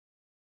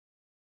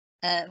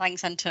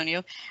Thanks,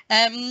 Antonio.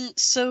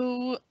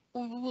 So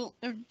we'll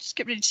just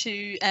get ready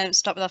to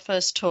start with our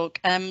first talk.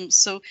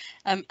 As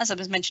I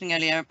was mentioning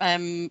earlier,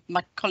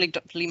 my colleague,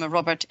 Dr. Leema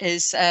Robert,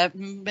 is,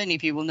 many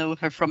of you will know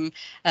her from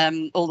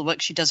all the work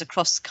she does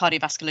across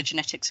cardiovascular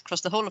genetics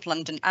across the whole of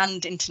London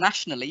and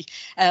internationally.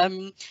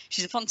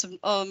 She's a font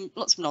of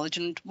lots of knowledge,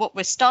 and what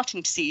we're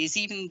starting to see is,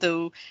 even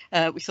though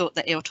we thought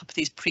that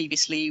aortopathies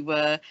previously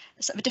were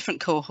sort of a different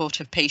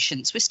cohort of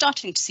patients, we're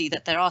starting to see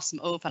that there are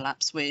some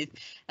overlaps with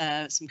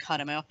some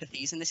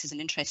cardiomyopathies, and this is an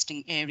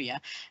interesting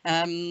area.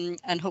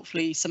 And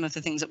hopefully some of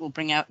the things that we'll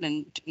bring out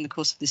in the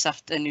course of this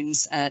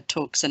afternoon's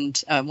talks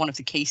and one of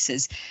the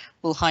cases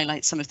will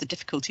highlight some of the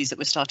difficulties that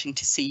we're starting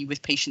to see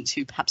with patients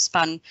who perhaps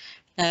span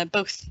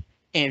both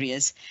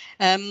areas.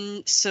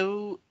 Leema,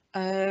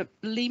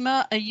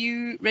 are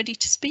you ready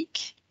to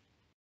speak?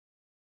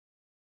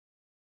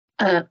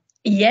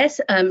 Yes,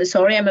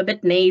 sorry, I'm a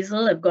bit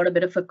nasal. I've got a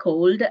bit of a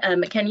cold.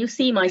 Can you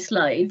see my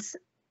slides?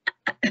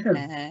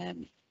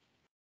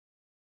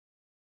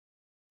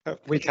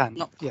 We can.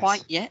 Not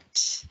quite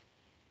yet.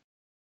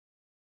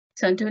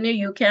 So Antonio,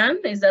 you can,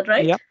 is that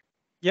right?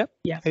 Yep.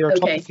 Okay.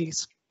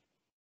 Aortopathies.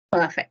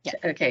 Perfect.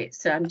 Yeah. Okay,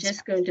 so I'm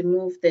just going to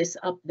move this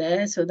up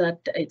there so that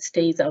it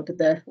stays out of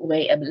the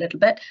way a little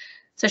bit.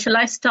 So shall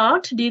I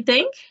start, do you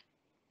think?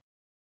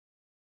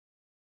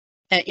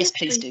 Yes,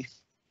 please do.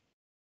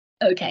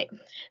 Okay,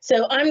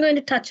 so I'm going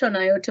to touch on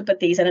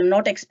aortopathies, and I'm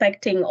not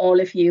expecting all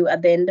of you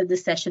at the end of the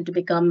session to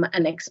become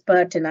an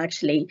expert in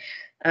actually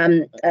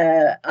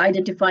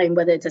identifying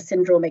whether it's a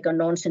syndromic or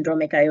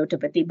non-syndromic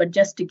aortopathy, but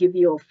just to give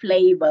you a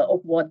flavor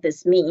of what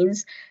this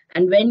means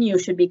and when you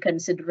should be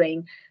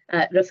considering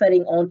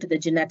referring on to the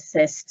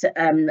geneticist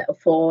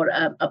for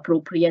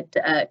appropriate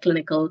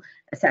clinical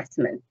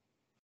assessment.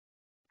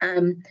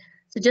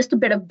 So just a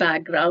bit of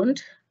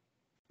background.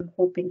 I'm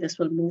hoping this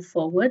will move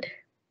forward.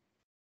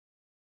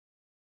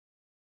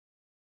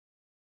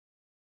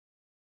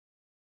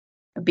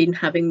 I've been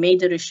having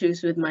major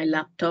issues with my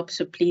laptop,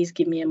 so please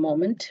give me a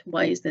moment.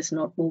 Why is this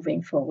not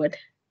moving forward?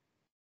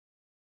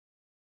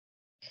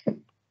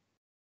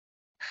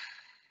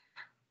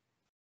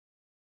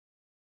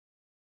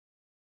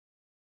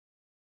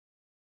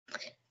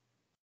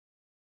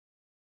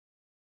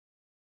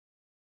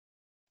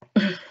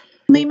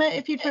 Leema,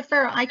 if you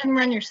prefer, I can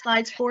run your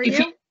slides for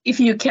you. If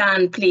you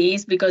can,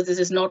 please, because this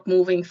is not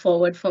moving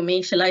forward for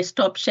me. Shall I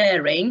stop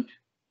sharing?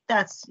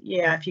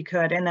 Yeah, if you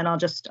could, and then I'll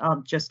just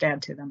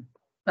add to them.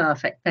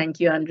 Perfect. Thank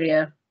you,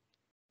 Andrea.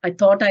 I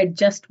thought I'd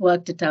just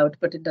worked it out,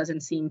 but it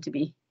doesn't seem to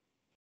be.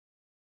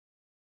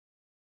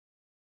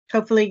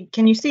 Hopefully,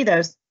 can you see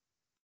those?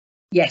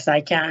 Yes,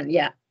 I can.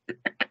 Yeah.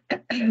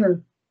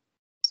 Do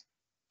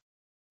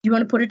you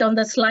want to put it on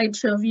the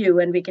slideshow view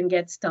and we can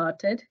get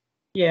started?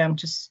 Yeah, I'm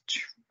just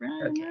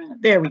trying. Okay.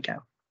 There we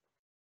go.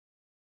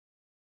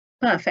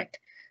 Perfect.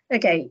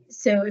 Okay,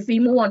 so if we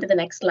move on to the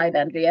next slide,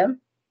 Andrea.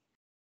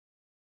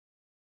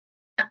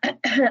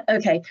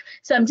 Okay,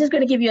 so I'm just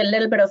going to give you a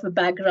little bit of a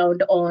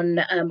background on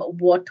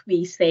what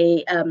we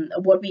say,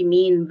 what we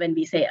mean when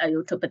we say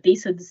aortopathy.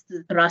 So this is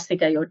the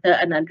thoracic aorta,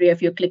 and Andrea,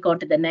 if you click on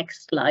to the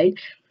next slide,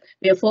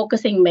 we are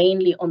focusing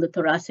mainly on the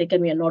thoracic,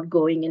 and we are not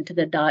going into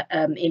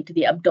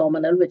the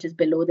abdominal, which is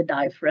below the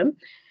diaphragm.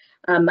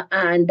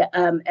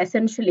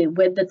 Essentially,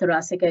 with the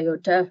thoracic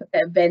aorta,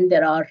 when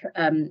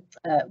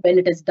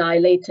it is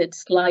dilated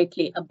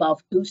slightly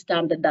above 2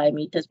 standard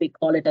diameters, we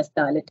call it as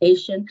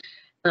dilatation.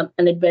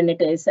 When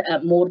it is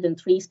more than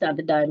 3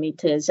 standard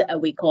diameters,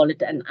 we call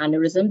it an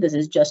aneurysm. This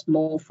is just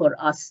more for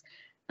us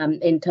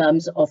in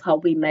terms of how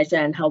we measure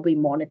and how we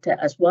monitor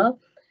as well.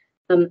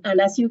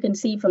 And as you can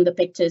see from the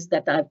pictures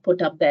that I've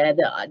put up there,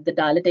 the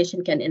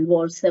dilatation can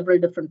involve several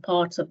different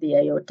parts of the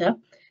aorta.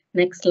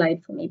 Next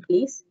slide for me,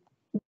 please.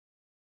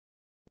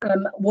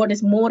 What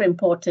is more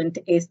important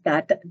is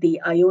that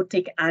the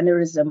aortic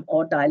aneurysm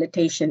or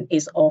dilatation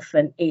is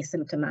often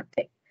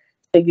asymptomatic.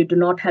 So you do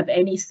not have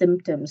any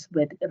symptoms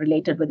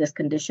related with this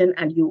condition,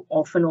 and you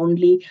often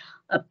only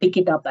pick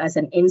it up as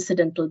an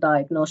incidental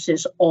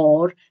diagnosis,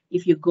 or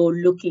if you go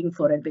looking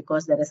for it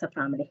because there is a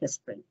family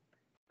history.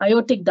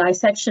 Aortic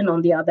dissection,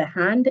 on the other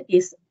hand,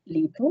 is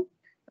lethal.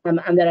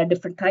 And there are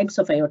different types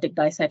of aortic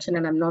dissection,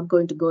 and I'm not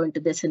going to go into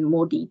this in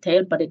more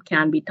detail, but it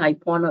can be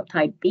type 1 or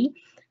type B.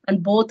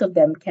 And both of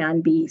them can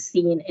be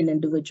seen in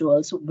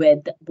individuals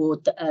with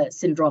both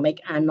syndromic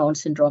and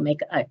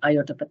non-syndromic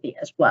aortopathy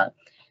as well.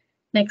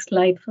 Next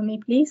slide for me,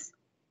 please.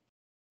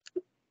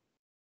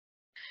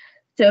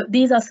 So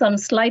these are some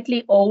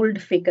slightly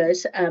old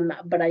figures,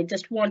 but I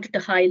just wanted to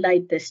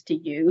highlight this to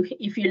you.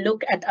 If you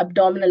look at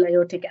abdominal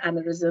aortic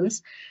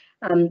aneurysms,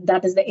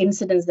 that is the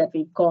incidence that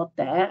we've got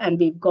there, and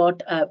we've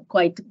got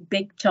quite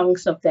big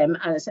chunks of them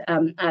as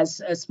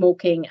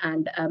smoking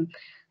and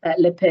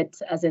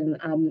lipids, as in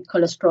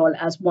cholesterol,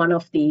 as one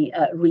of the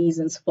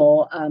reasons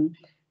for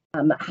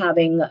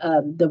having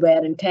the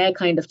wear and tear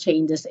kind of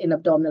changes in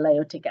abdominal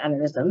aortic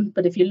aneurysm.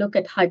 But if you look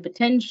at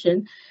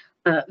hypertension,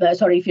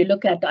 if you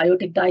look at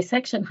aortic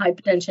dissection,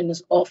 hypertension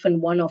is often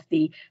one of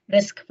the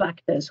risk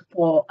factors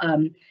for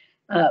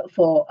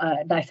for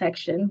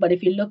dissection. But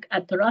if you look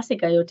at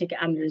thoracic aortic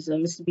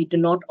aneurysms, we do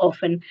not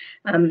often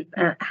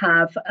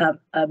have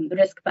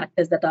risk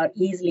factors that are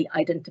easily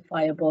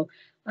identifiable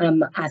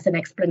as an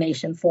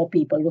explanation for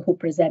people who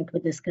present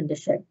with this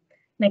condition.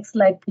 Next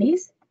slide,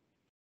 please.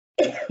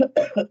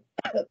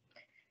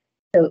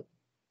 So,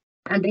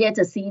 Andrea, it's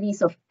a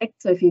series of CLICC.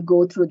 So if you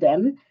go through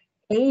them,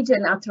 age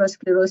and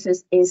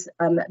atherosclerosis is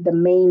the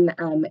main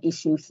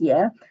issue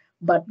here.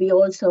 But we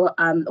also,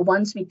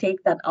 once we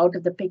take that out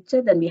of the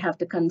picture, then we have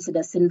to consider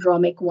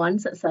syndromic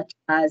ones, such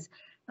as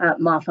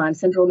Marfan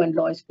syndrome and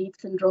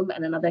Loeys-Dietz syndrome.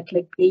 And another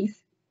CLICC,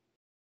 please.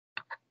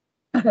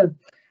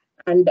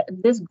 And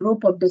this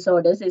group of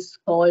disorders is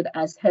called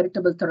as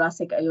heritable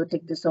thoracic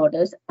aortic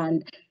disorders,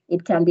 and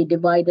it can be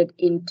divided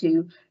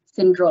into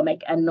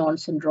syndromic and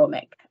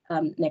non-syndromic.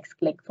 Next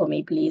CLICC for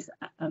me, please,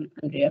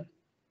 Andrea.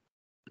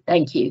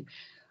 Thank you.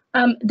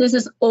 This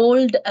is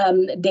old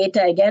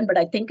data again, but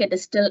I think it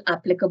is still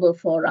applicable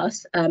for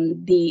us.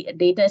 The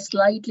data is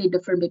slightly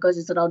different because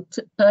it's around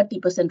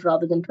 30%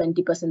 rather than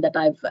 20% that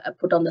I've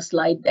put on the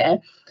slide there.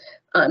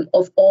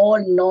 Of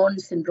all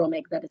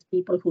non-syndromic, that is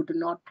people who do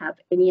not have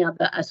any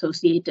other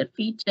associated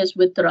features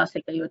with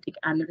thoracic aortic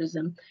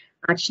aneurysm,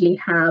 actually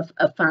have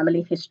a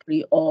family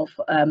history of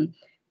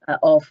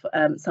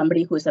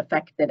somebody who is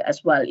affected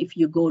as well, if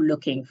you go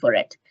looking for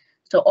it.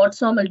 So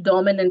autosomal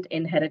dominant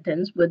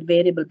inheritance with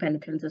variable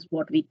penetrance is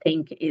what we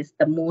think is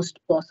the most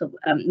possible,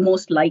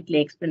 most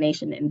likely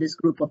explanation in this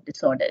group of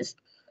disorders.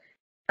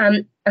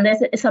 And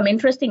there's some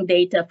interesting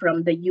data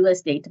from the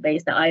US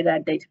database, the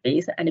IRAD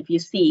database. And if you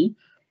see,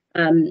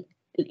 in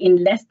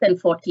less than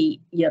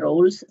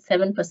 40-year-olds,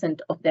 7%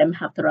 of them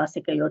have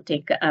thoracic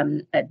aortic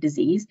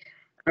disease.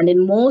 And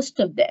in most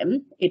of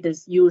them, it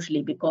is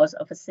usually because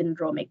of a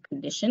syndromic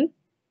condition,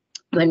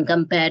 when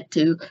compared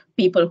to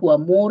people who are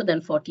more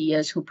than 40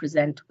 years who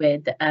present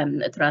with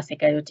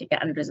thoracic aortic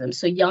aneurysm.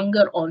 So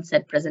younger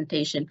onset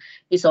presentation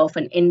is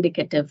often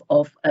indicative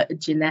of a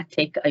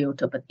genetic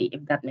aortopathy,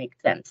 if that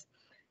makes sense.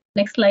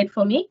 Next slide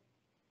for me.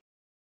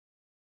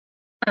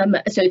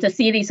 So it's a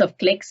series of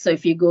CLICCs. So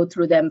if you go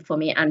through them for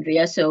me,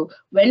 Andrea. So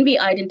when we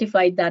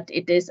identified that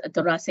it is a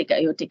thoracic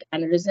aortic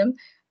aneurysm,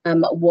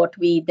 what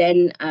we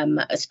then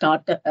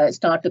start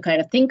to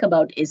kind of think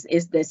about is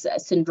this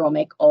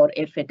syndromic or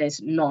if it is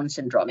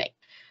non-syndromic.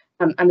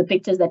 And the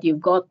pictures that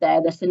you've got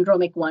there, the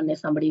syndromic one is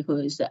somebody who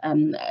is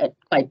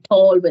quite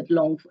tall with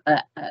long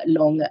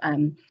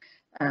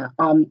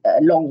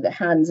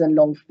hands and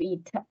long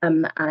feet,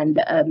 and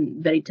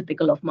very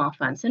typical of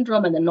Marfan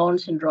syndrome. And the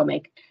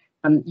non-syndromic,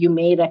 you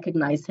may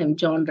recognize him.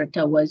 John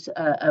Ritter was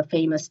a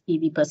famous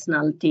TV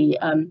personality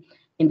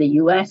in the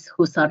US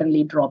who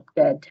suddenly dropped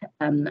dead,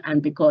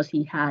 and because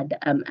he had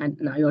an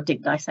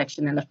aortic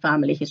dissection and a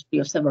family history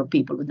of several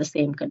people with the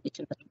same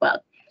condition as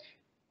well.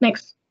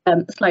 Next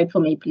slide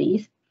for me,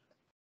 please.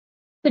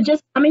 So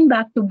just coming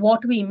back to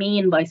what we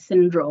mean by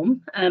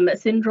syndrome.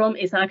 Syndrome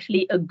is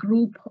actually a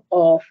group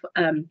of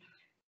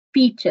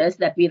features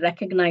that we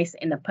recognize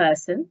in a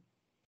person,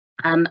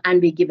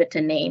 and we give it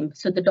a name.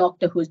 So the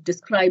doctor who's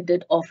described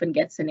it often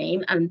gets a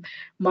name, and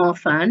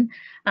Marfan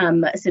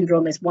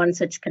syndrome is one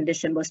such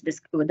condition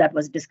that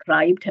was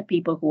described.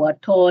 People who are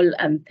tall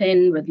and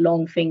thin with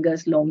long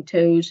fingers, long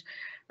toes,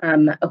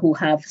 who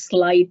have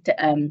slight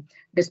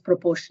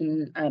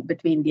disproportion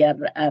between their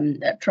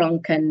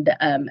trunk and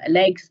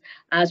legs,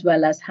 as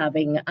well as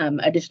having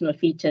additional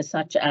features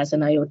such as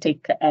an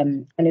aortic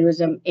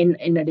aneurysm,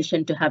 in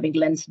addition to having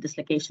lens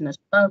dislocation as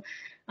well,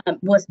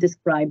 was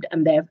described,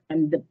 and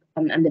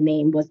the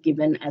name was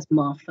given as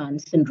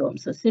Marfan syndrome.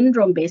 So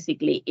syndrome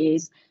basically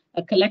is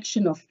a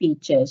collection of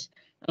features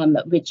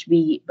which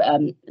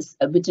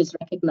is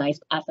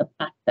recognized as a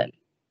pattern.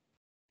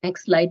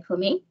 Next slide for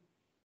me.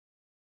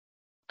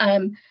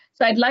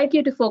 So I'd like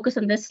you to focus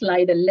on this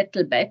slide a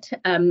little bit.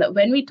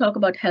 When we talk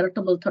about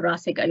heritable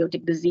thoracic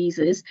aortic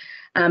diseases,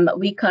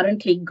 we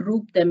currently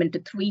group them into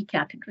three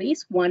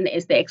categories. One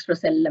is the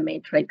extracellular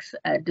matrix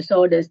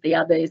disorders, the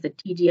other is the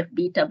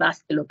TGF-beta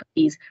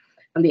vasculopathies,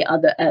 and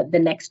the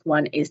next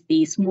one is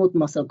the smooth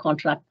muscle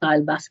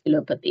contractile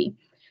vasculopathy.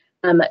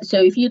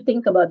 So if you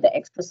think about the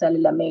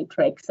extracellular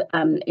matrix,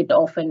 it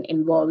often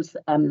involves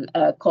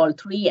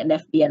COL3 and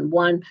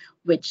FBN1,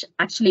 which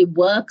actually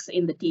works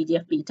in the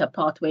TGF-beta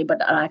pathway,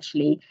 but are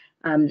actually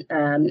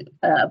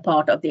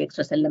part of the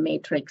extracellular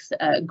matrix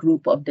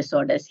group of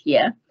disorders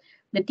here.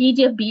 The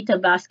TGF-beta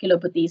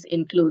vasculopathies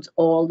includes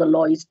all the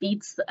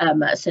Loeys-Dietz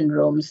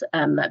syndromes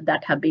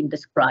that have been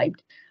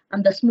described.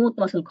 And the smooth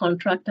muscle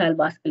contractile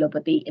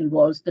vasculopathy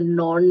involves the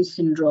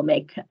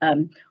non-syndromic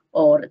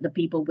or the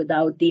people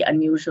without the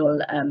unusual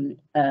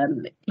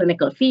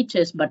clinical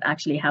features, but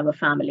actually have a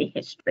family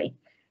history.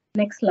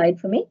 Next slide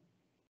for me.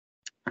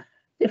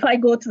 If I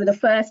go through the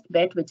first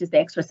bit, which is the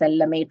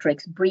extracellular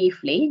matrix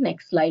briefly,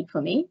 next slide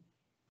for me.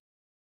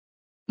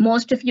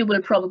 Most of you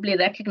will probably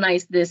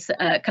recognize this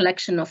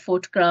collection of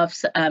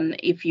photographs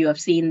if you have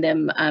seen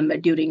them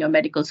during your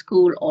medical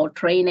school or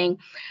training.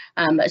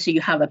 So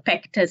you have a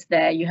pectus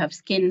there, you have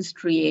skin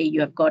striae, you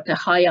have got a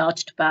high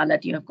arched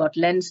palate, you have got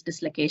lens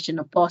dislocation,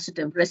 a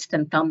positive wrist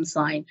and thumb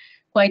sign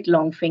quite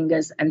long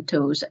fingers and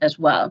toes as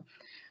well.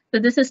 So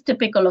this is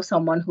typical of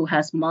someone who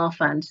has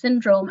Marfan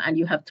syndrome, and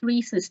you have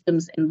three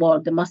systems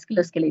involved: the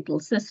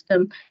musculoskeletal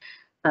system,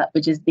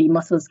 which is the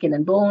muscle, skin,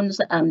 and bones.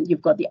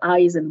 You've got the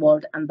eyes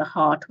involved and the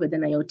heart with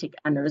an aortic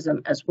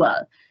aneurysm as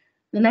well.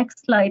 The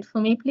next slide for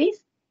me,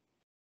 please.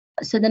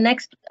 So the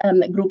next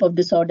group of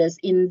disorders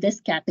in this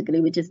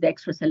category, which is the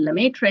extracellular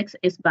matrix,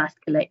 is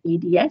vascular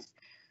EDS.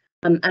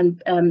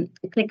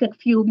 Click a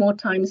few more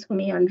times for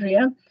me,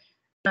 Andrea.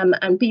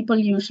 And people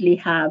usually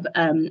have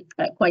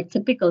quite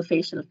typical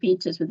facial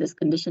features with this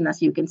condition,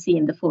 as you can see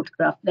in the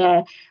photograph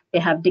there. They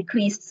have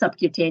decreased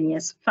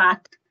subcutaneous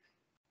fat,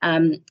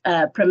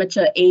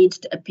 premature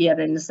aged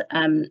appearance,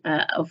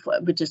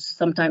 which is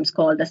sometimes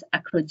called as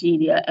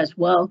acrogyria as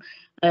well.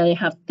 They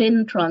have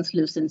thin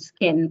translucent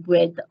skin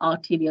with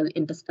arterial,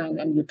 intestine,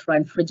 and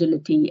uterine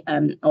fragility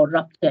or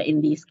rupture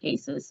in these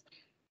cases.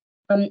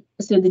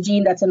 So the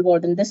gene that's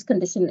involved in this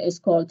condition is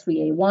called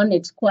 3A1.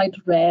 It's quite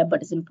rare,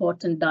 but it's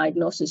important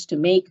diagnosis to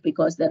make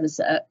because there is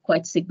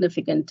quite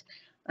significant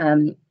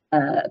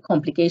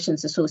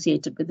complications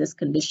associated with this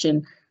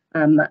condition,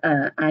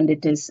 and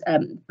it is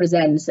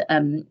presents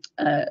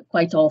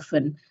quite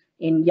often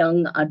in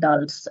young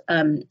adults,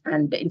 and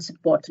it's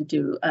important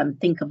to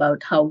think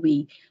about how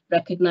we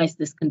recognize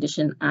this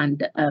condition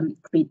and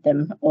treat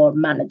them or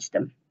manage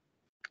them.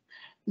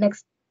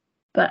 Next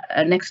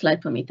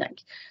slide for me, thank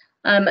you.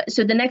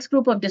 So the next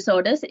group of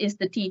disorders is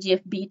the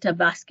TGF-beta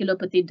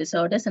vasculopathy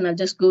disorders, and I'll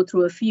just go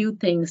through a few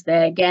things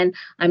there. Again,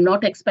 I'm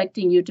not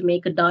expecting you to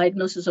make a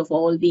diagnosis of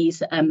all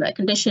these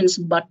conditions,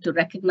 but to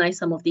recognize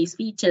some of these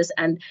features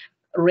and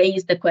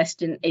raise the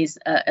question, is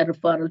a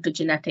referral to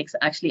genetics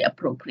actually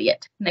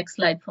appropriate? Next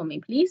slide for me,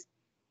 please.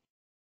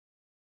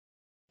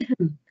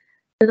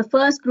 So the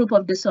first group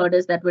of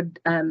disorders that were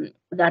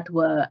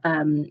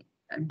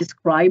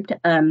described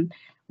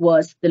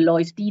was the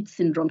Loeys-Dietz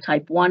syndrome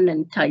type 1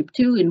 and type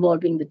 2,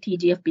 involving the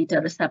TGF-beta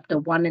receptor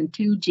 1 and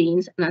 2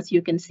 genes. And as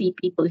you can see,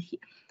 people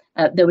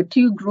there were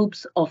two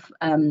groups of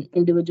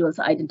individuals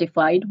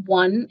identified.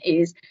 One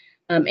is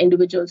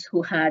individuals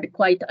who had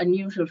quite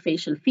unusual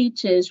facial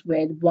features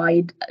with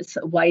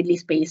widely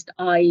spaced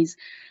eyes,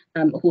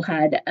 who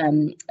had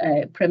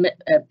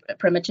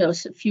premature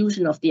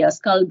fusion of their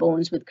skull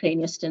bones with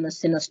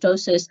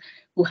craniosynostosis,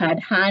 who had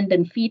hand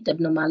and feet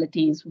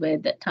abnormalities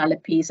with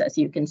talipes, as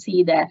you can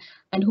see there,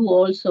 and who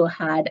also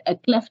had a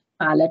cleft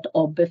palate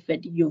or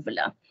bifid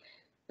uvula.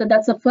 So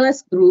that's the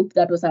first group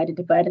that was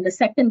identified. And the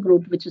second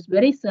group, which is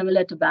very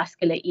similar to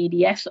vascular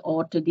EDS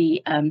or to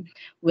the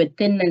with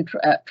thin and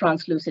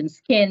translucent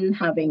skin,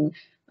 having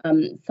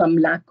some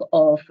lack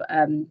of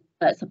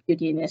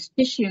subcutaneous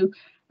tissue,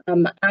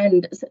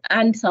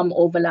 and some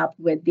overlap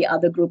with the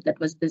other group that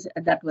was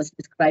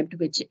described,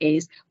 which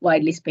is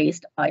widely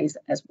spaced eyes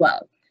as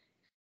well.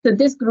 So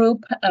this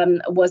group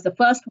was the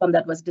first one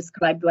that was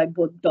described by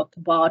both Dr.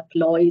 Bart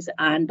Loeys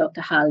and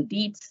Dr. Hal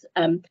Dietz,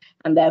 and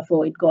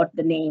therefore it got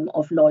the name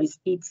of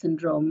Loeys-Dietz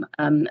syndrome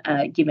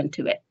given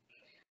to it.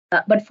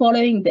 But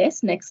following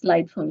this, next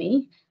slide for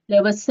me,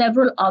 there were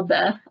several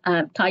other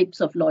types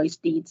of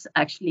Loeys-Dietz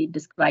actually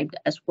described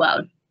as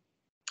well.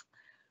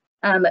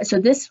 So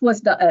this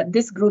was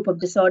this group of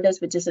disorders,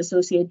 which is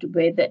associated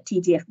with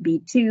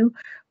TGF-B2,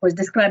 was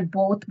described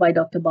both by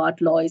Dr. Bart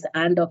Loeys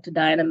and Dr.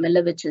 Diana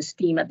Milovich's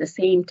team at the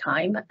same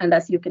time. And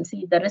as you can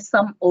see, there is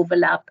some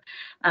overlap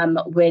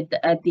with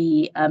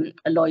the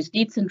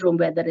Loeys-Dietz syndrome,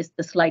 where there is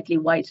the slightly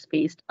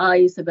wide-spaced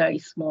eyes, a very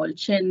small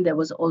chin. There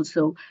was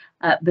also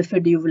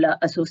bifid uvula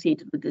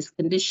associated with this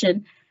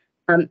condition.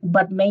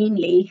 But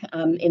mainly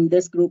in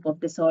this group of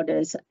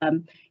disorders,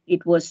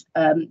 it was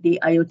the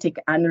aortic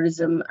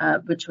aneurysm,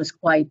 which was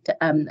quite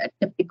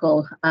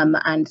typical,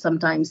 and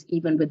sometimes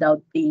even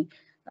without the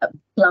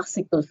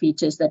classical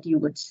features that you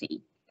would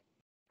see.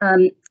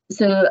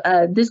 So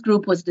this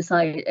group was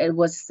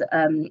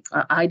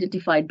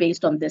identified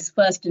based on this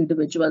first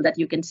individual that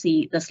you can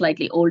see, the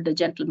slightly older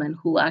gentleman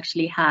who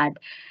actually had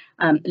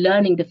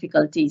learning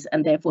difficulties,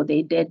 and therefore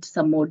they did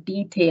some more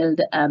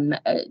detailed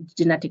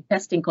genetic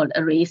testing called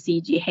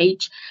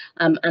array-CGH,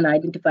 and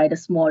identified a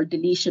small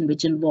deletion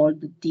which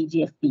involved the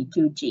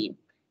TGF-B2 gene.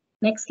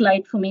 Next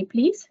slide for me,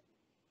 please.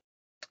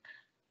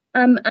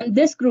 And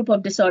this group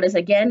of disorders,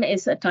 again,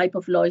 is a type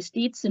of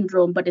Loeys-Dietz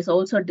syndrome, but is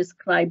also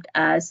described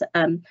as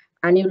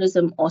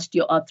aneurysm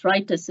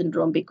osteoarthritis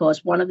syndrome,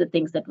 because one of the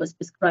things that was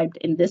described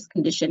in this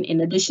condition,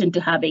 in addition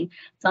to having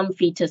some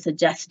features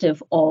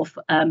suggestive of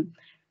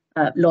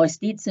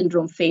Loeys-Dietz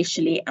syndrome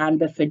facially and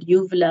bifid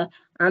uvula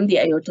and the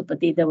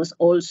aortopathy, there was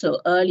also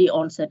early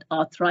onset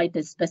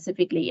arthritis,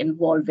 specifically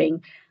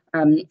involving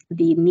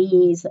the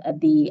knees,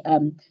 the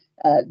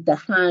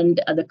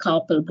hand, the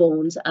carpal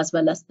bones, as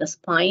well as the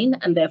spine,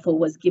 and therefore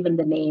was given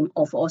the name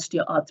of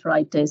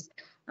osteoarthritis,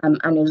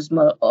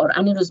 aneurysmal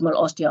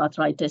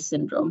osteoarthritis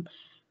syndrome.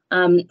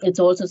 It's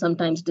also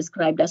sometimes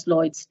described as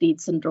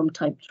Loeys-Dietz syndrome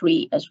type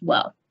 3 as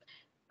well.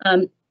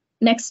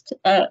 Next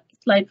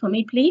slide for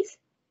me, please.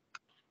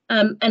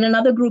 And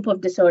another group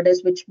of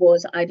disorders which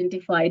was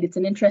identified, it's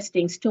an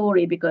interesting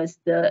story because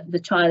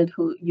the child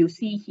who you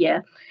see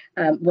here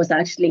was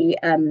actually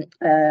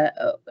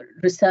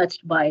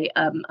researched by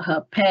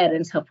her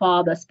parents, her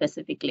father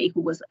specifically,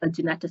 who was a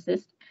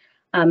geneticist.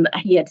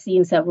 He had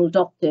seen several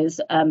doctors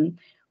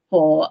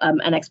for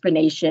an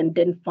explanation,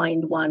 didn't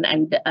find one,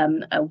 and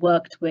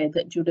worked with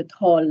Judith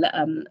Hall,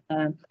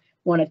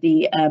 one of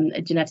the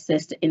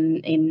geneticists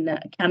in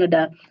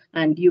Canada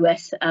and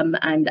US,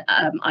 and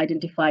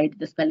identified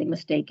the spelling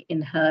mistake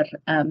in her,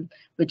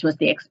 which was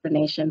the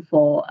explanation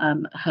for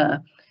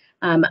her.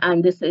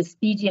 And this is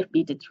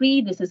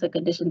TGF-beta3. This is a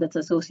condition that's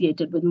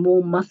associated with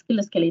more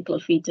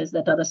musculoskeletal features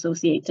that are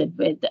associated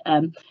with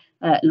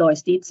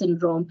Loeys-Dietz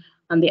syndrome.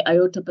 And the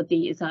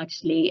aortopathy is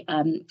actually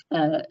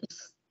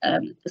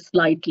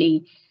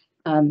slightly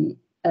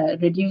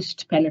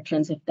reduced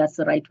penetrance, if that's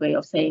the right way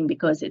of saying,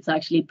 because it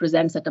actually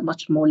presents at a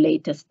much more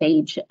later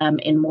stage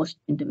in most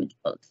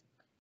individuals.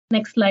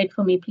 Next slide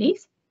for me,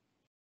 please.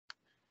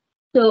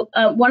 So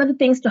one of the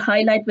things to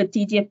highlight with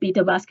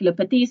TGF-beta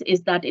vasculopathies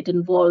is that it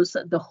involves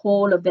the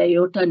whole of the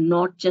aorta,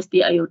 not just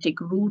the aortic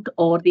root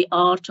or the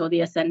arch or the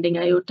ascending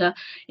aorta.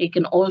 It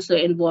can also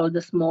involve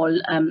the small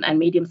and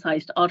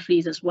medium-sized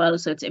arteries as well.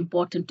 So it's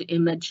important to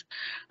image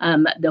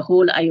the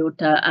whole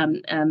aorta.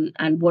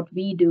 And what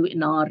we do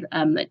in our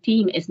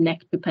team is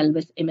neck to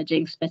pelvis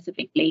imaging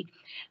specifically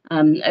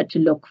to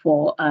look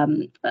for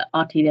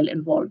arterial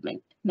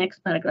involvement.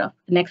 Next paragraph,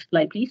 next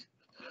slide, please.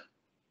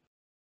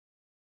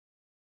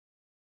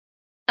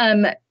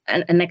 And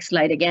next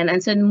slide again.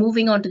 And so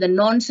moving on to the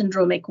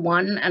non-syndromic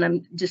one, and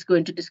I'm just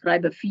going to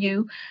describe a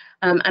few.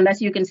 And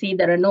as you can see,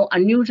 there are no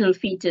unusual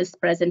features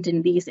present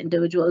in these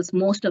individuals.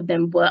 Most of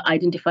them were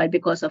identified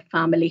because of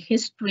family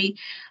history.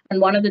 And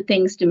one of the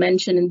things to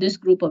mention in this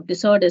group of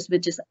disorders,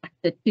 which is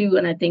ACTA2,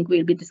 and I think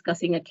we'll be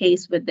discussing a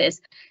case with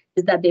this,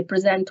 is that they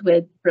present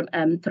with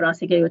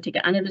thoracic aortic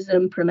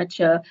aneurysm,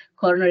 premature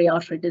coronary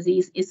artery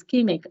disease,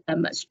 ischemic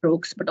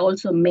strokes, but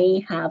also may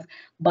have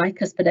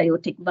bicuspid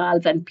aortic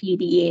valve and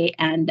PDA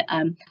and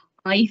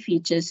eye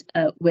features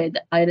with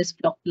iris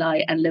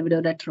floculi and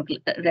livedo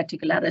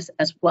reticularis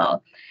as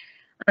well.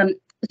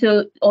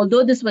 So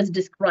although this was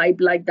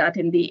described like that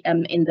in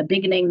the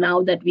beginning,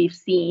 now that we've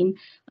seen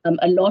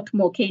a lot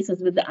more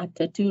cases with the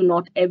ACTA2,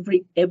 not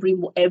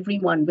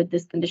everyone with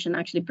this condition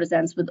actually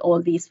presents with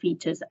all these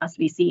features as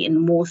we see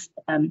in most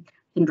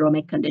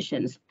syndromic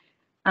conditions.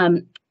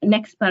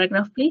 Next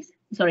paragraph, please.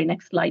 Sorry,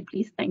 next slide,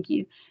 please. Thank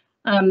you.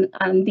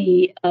 And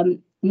the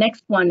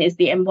next one is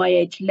the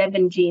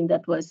MYH11 gene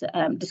that was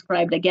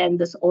described. Again,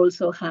 this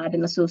also had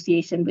an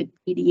association with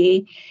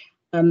PDA.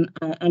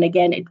 And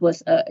again, it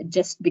was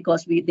just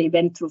because they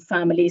went through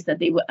families that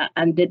they were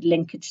and did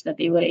linkage that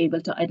they were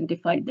able to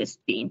identify this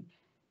gene.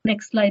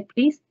 Next slide,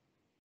 please.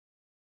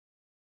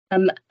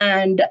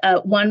 And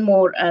one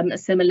more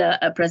similar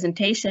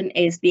presentation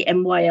is the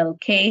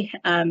MYLK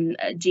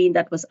gene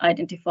that was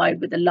identified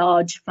with a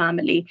large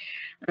family.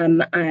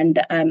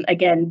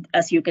 Again,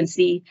 as you can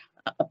see,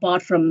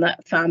 apart from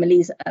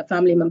family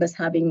members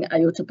having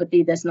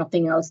aortopathy, there's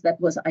nothing else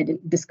that was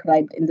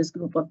described in this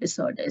group of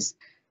disorders.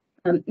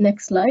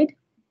 Next slide.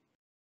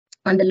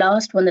 And the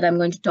last one that I'm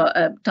going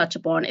to touch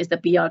upon is the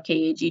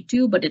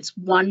PRKAG2, but it's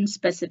one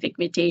specific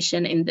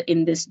mutation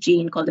in this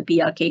gene called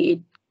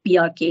the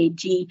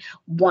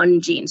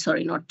PRKG1 gene,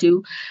 sorry, not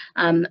two,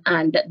 and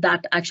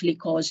that actually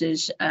was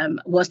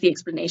the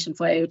explanation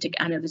for aortic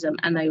aneurysm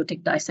and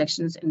aortic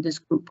dissections in this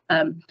group,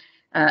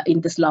 in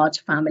this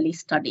large family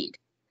studied.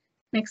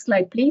 Next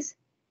slide, please.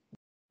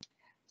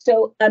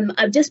 So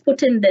I've just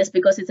put in this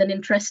because it's an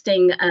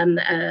interesting,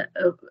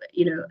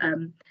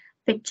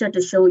 picture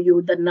to show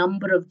you the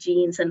number of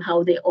genes and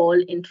how they all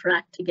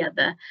interact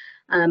together.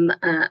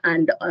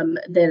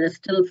 There are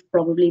still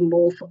probably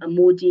more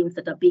genes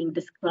that are being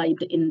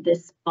described in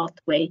this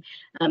pathway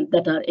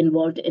that are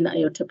involved in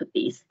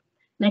aortopathies.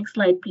 Next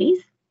slide, please.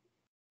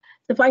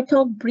 So if I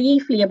talk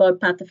briefly about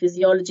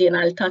pathophysiology, and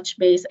I'll touch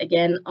base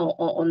again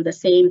on the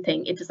same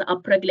thing, it is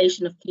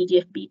upregulation of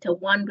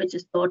TGF-beta1, which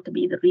is thought to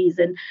be the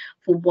reason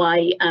for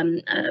why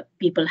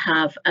people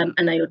have an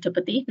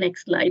aortopathy.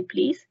 Next slide,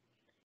 please.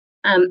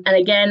 And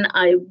again,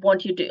 I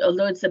want you to,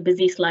 although it's a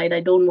busy slide,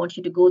 I don't want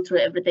you to go through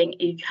everything.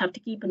 You have to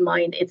keep in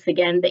mind, it's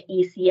again the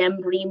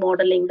ECM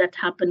remodeling that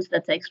happens,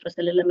 that's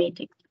extracellular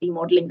matrix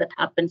remodeling that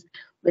happens,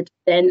 which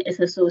then is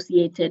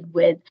associated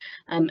with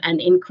an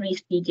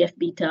increased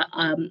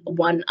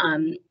TGF-beta1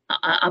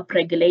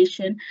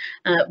 upregulation,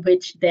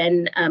 which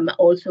then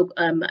also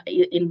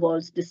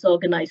involves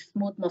disorganized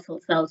smooth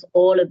muscle cells.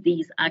 All of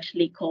these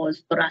actually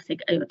cause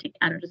thoracic aortic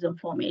aneurysm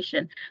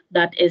formation.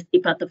 That is the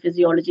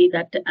pathophysiology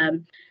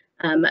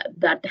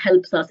that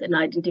helps us in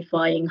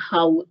identifying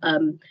how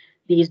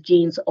these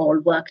genes all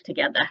work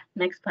together.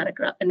 Next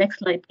paragraph, next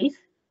slide, please.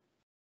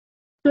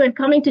 So when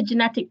coming to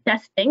genetic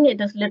testing,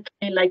 it is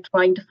literally like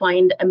trying to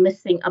find a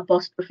missing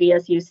apostrophe,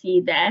 as you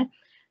see there.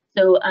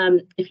 So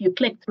if you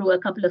click through a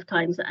couple of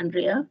times,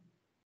 Andrea.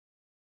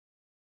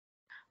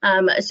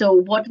 So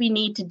what we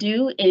need to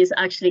do is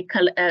actually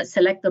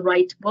select the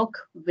right book.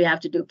 We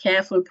have to do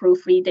careful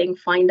proofreading,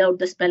 find out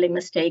the spelling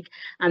mistake,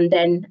 and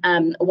then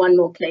one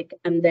more click,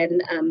 and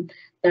then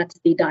that's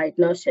the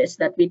diagnosis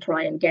that we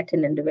try and get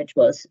in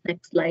individuals.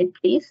 Next slide,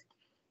 please.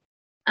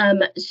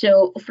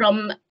 So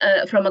from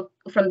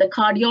the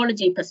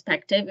cardiology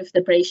perspective, if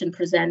the patient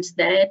presents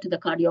there to the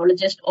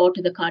cardiologist or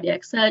to the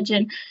cardiac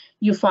surgeon,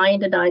 you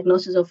find a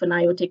diagnosis of an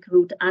aortic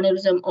root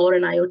aneurysm or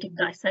an aortic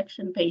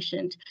dissection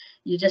patient.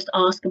 You just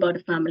ask about a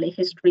family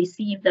history,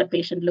 see if that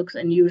patient looks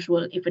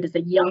unusual. If it is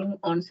a young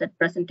onset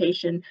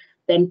presentation,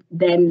 then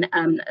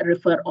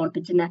refer on to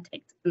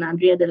genetics. And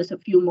Andrea, there is a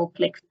few more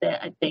clicks there,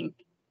 I think.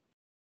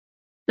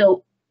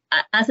 So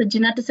as a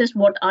geneticist,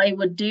 what I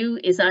would do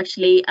is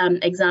actually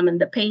examine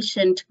the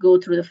patient, go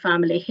through the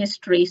family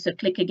history, so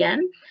click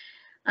again,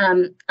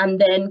 and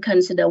then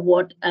consider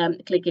what,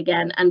 click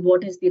again, and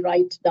what is the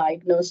right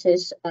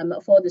diagnosis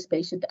for this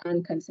patient,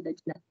 and consider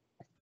genetics,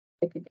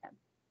 click again.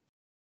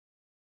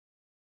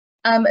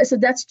 So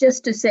that's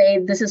just to say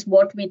this is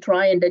what we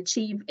try and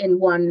achieve in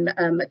one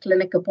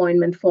clinic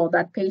appointment for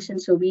that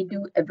patient. So we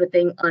do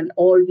everything, and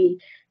all we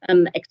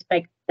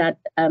expect that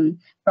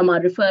from our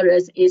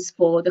referrers is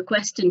for the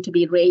question to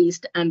be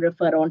raised and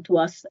refer on to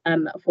us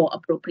for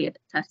appropriate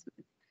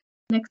assessment.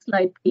 Next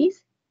slide,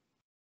 please.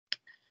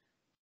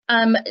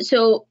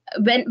 So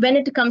when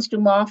it comes to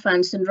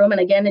Marfan syndrome,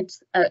 and again,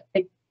 it's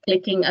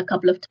clicking a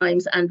couple of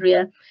times,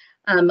 Andrea,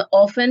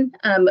 often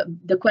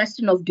the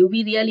question of do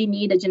we really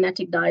need a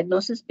genetic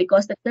diagnosis,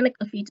 because the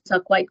clinical features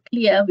are quite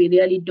clear, we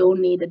really don't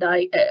need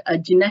a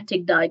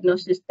genetic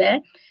diagnosis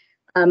there.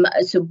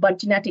 But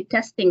genetic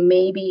testing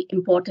may be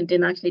important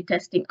in actually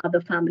testing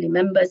other family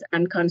members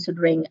and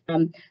considering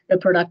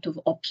reproductive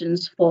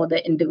options for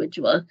the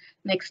individual.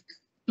 Next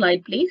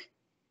slide, please.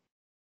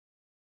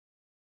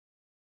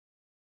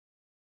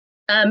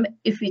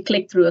 If we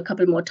click through a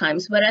couple more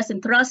times, whereas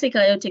in thoracic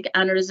aortic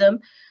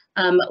aneurysm,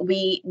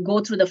 we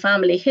go through the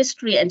family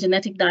history, and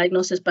genetic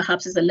diagnosis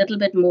perhaps is a little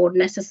bit more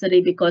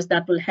necessary because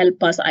that will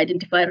help us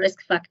identify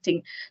at-risk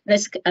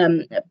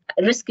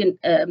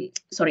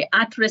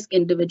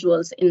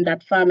individuals in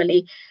that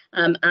family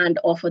and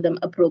offer them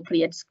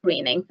appropriate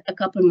screening. A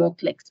couple more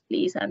clicks,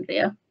 please,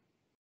 Andrea.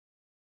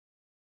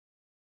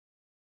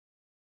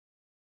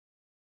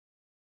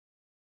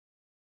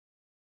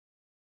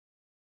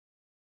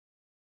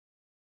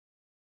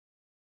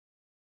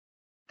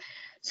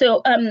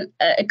 So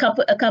a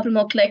couple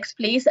more clicks,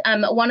 please.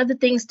 One of the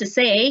things to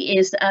say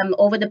is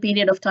over the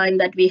period of time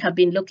that we have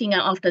been looking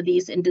after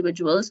these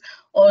individuals,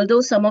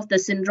 although some of the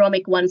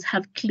syndromic ones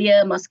have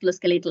clear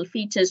musculoskeletal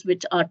features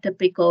which are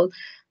typical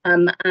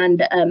and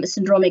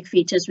syndromic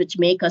features which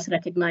make us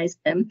recognize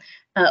them,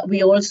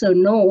 we also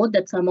know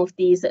that some of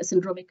these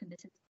syndromic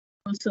conditions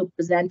also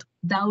present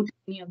without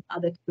any of the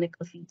other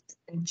clinical features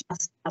and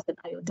just as an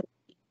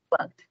aortopathy,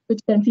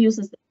 which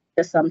confuses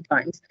them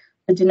sometimes.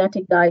 The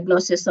genetic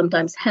diagnosis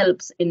sometimes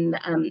helps in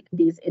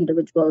these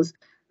individuals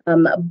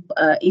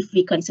if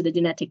we consider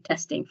genetic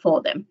testing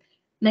for them.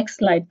 Next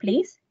slide,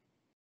 please.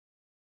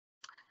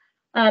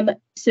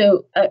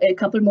 So a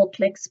couple more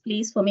clicks,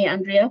 please, for me,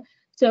 Andrea.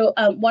 So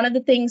one of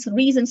the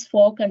reasons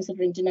for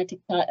considering genetic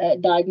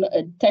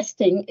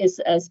testing is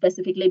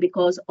specifically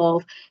because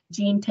of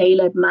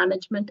gene-tailored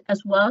management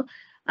as well.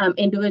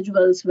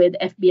 Individuals with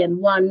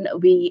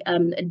FBN1, we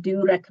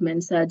do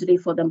recommend surgery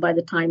for them by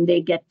the time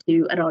they get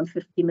to around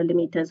 50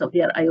 millimeters of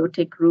their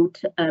aortic root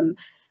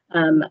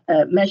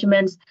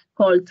measurements.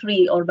 Called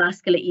 3 or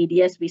vascular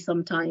EDS, we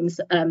sometimes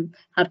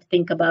have to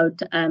think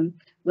about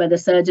whether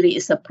surgery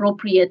is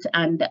appropriate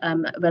and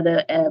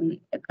whether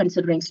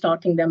considering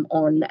starting them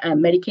on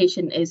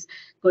medication is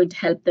going to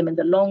help them in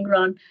the long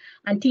run.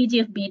 And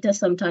TGF-beta,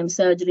 sometimes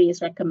surgery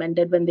is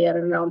recommended when they are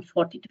around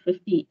 45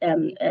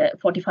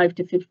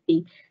 to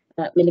 50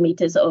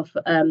 millimeters of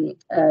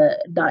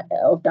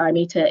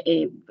diameter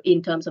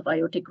in terms of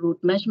aortic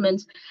root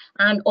measurements.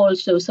 And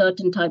also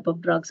certain type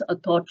of drugs are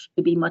thought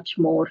to be much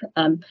more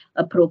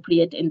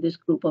appropriate in this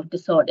group of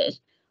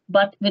disorders.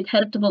 But with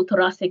heritable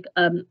thoracic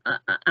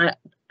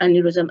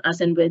aneurysm,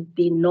 as in with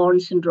the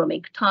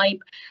non-syndromic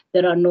type,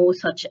 there are no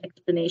such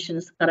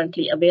explanations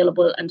currently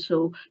available, and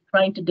so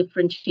trying to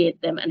differentiate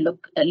them and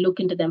look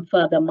into them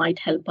further might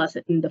help us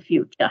in the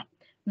future.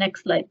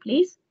 Next slide,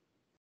 please.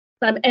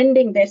 So I'm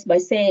ending this by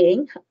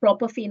saying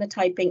proper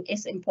phenotyping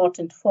is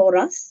important for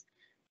us.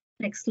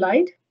 Next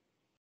slide.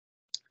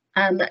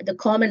 The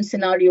common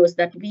scenarios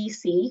that we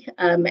see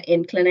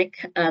in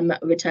clinic,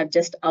 which I've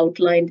just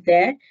outlined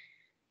there.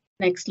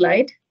 Next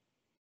slide.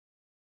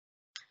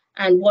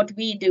 And what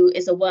we do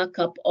is a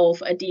workup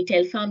of a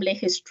detailed family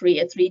history,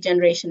 a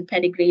 3-generation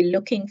pedigree,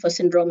 looking for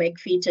syndromic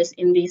features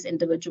in these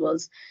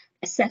individuals,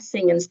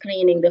 assessing and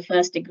screening the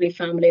first-degree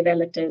family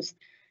relatives,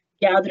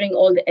 gathering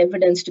all the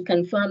evidence to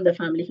confirm the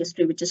family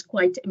history, which is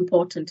quite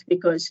important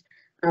because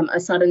a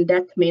sudden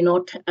death may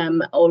not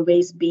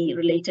always be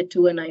related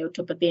to an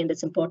aortopathy, and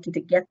it's important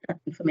to get that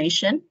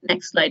information.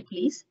 Next slide,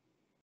 please.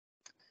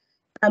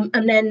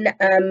 And then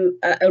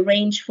a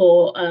range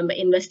for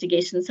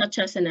investigations such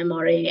as an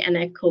MRA, an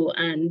echo,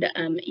 and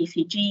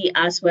ECG,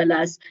 as well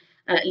as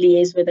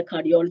liaise with the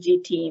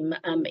cardiology team.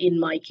 In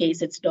my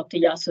case, it's Dr.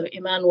 Yasso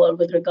Emmanuel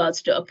with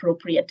regards to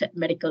appropriate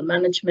medical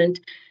management.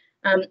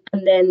 And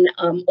then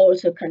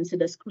also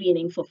consider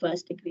screening for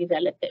first-degree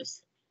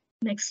relatives.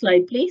 Next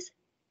slide, please.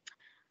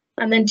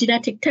 And then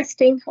genetic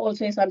testing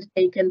also is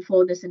undertaken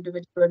for this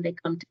individual when they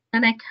come to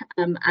clinic,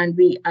 and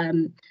we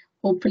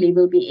hopefully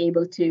will be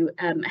able to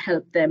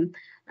help them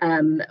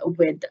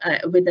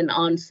with an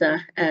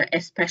answer,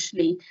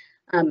 especially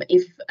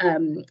if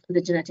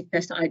the genetic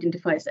test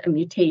identifies a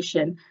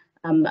mutation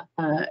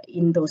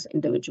in those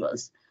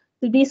individuals.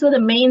 So these were the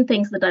main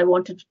things that I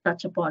wanted to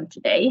touch upon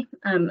today.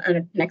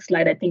 And next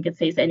slide, I think it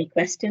says any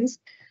questions.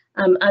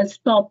 I'll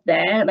stop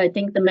there, and I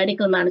think the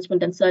medical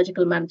management and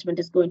surgical management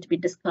is going to be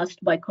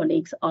discussed by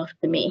colleagues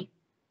after me.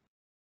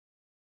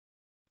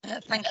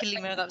 Thank you,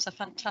 Leema. That was a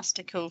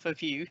fantastic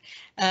overview.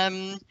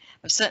 I've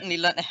certainly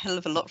learnt a hell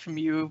of a lot from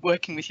you,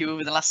 working with you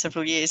over the last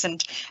several years.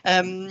 And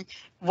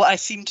what I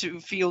seem to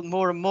feel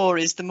more and more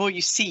is the more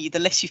you see, the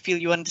less you feel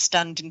you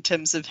understand in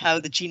terms of how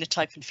the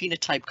genotype and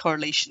phenotype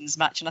correlations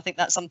match. And I think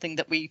that's something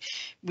that we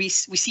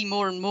see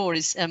more and more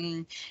is,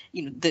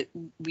 you know, that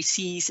we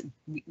see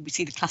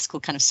the classical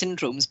kind of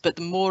syndromes, but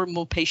the more and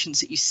more patients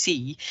that you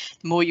see,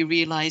 the more you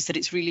realise that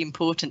it's really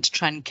important to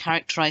try and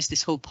characterise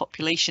this whole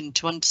population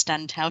to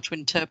understand how to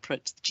interpret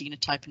the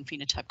genotype and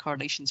phenotype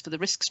correlations for the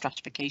risk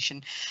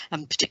stratification,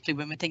 particularly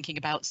when we're thinking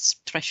about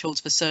thresholds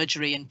for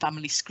surgery and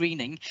family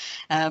screening.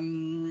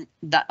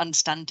 That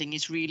understanding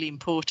is really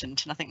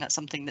important, and I think that's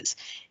something that's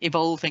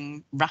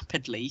evolving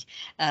rapidly.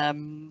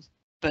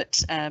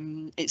 But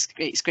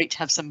it's great to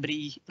have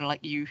somebody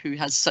like you who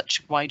has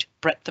such wide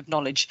breadth of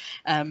knowledge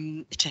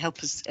to help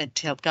us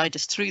to help guide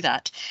us through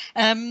that.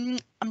 I'm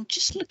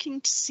just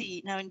looking to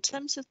see now in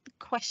terms of the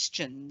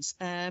questions.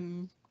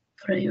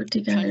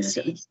 Aortic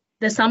aneurysm.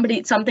 There's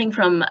something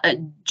from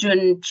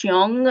Jun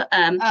Cheong.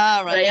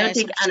 Right,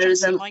 aortic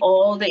aneurysm,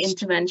 all the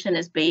intervention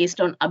is based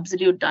on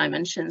absolute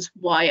dimensions.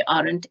 Why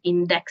aren't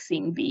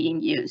indexing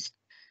being used?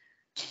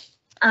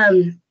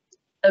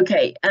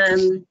 Okay,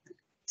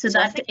 so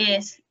that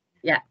is,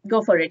 yeah,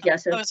 go for it. Yeah,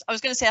 so I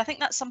was going to say, I think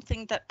that's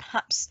something that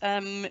perhaps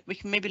we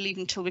can maybe leave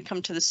until we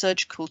come to the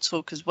surgical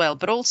talk as well.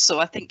 But also,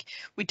 I think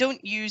we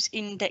don't use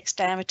index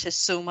diameters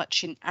so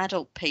much in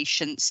adult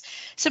patients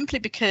simply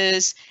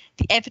because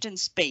the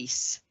evidence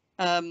base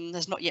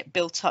has not yet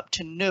built up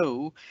to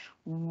know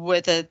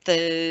whether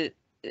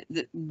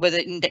whether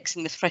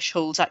indexing the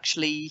thresholds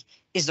actually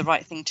is the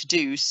right thing to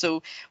do.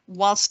 So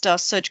whilst our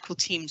surgical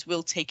teams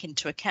will take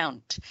into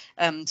account,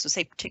 so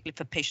say particularly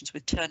for patients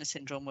with Turner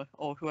syndrome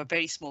or who are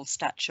very small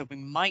stature, we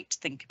might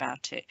think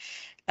about it.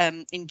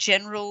 In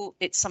general,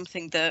 it's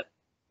something that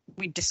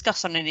we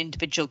discuss on an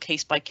individual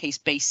case-by-case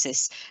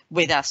basis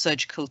with our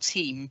surgical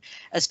team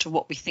as to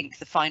what we think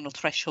the final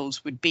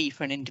thresholds would be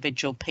for an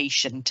individual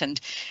patient. And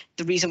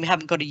the reason we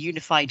haven't got a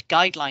unified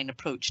guideline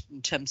approach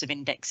in terms of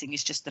indexing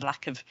is just the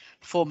lack of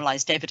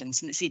formalised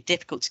evidence. And it's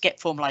difficult to get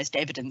formalised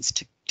evidence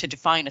to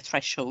define a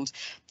threshold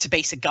to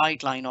base a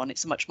guideline on.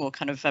 It's a much more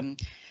kind of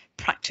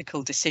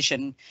practical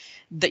decision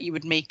that you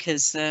would make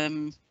as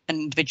an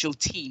individual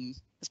team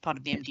as part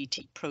of the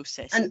MDT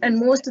process. And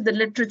most of the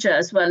literature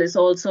as well is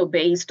also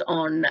based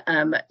on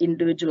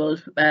individual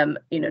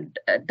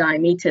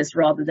diameters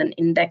rather than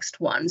indexed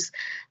ones,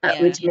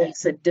 which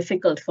makes it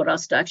difficult for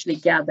us to actually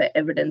gather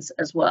evidence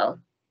as well.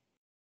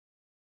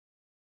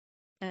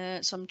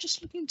 So I'm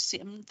just looking to see,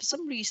 for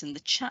some reason the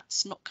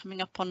chat's not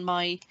coming up on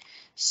my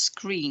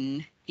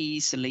screen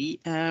easily.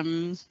 I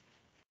don't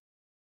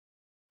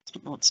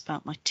know what's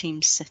about my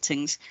team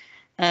settings.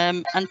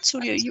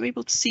 Antonio, are you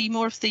able to see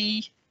more of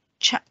the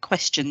chat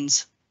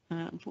questions?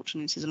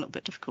 Unfortunately, this is a little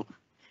bit difficult.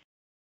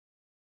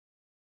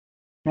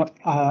 Yep,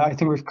 I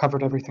think we've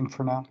covered everything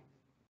for now.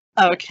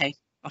 Oh, okay.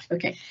 Okay.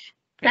 Great.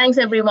 Thanks,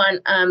 everyone.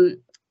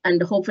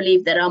 And hopefully,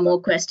 if there are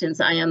more questions,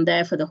 I am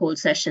there for the whole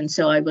session,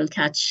 so I will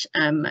catch.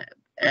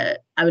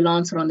 I will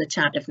answer on the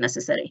chat if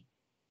necessary.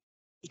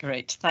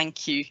 Great,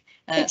 thank you.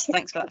 So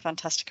thanks for that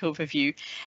fantastic overview.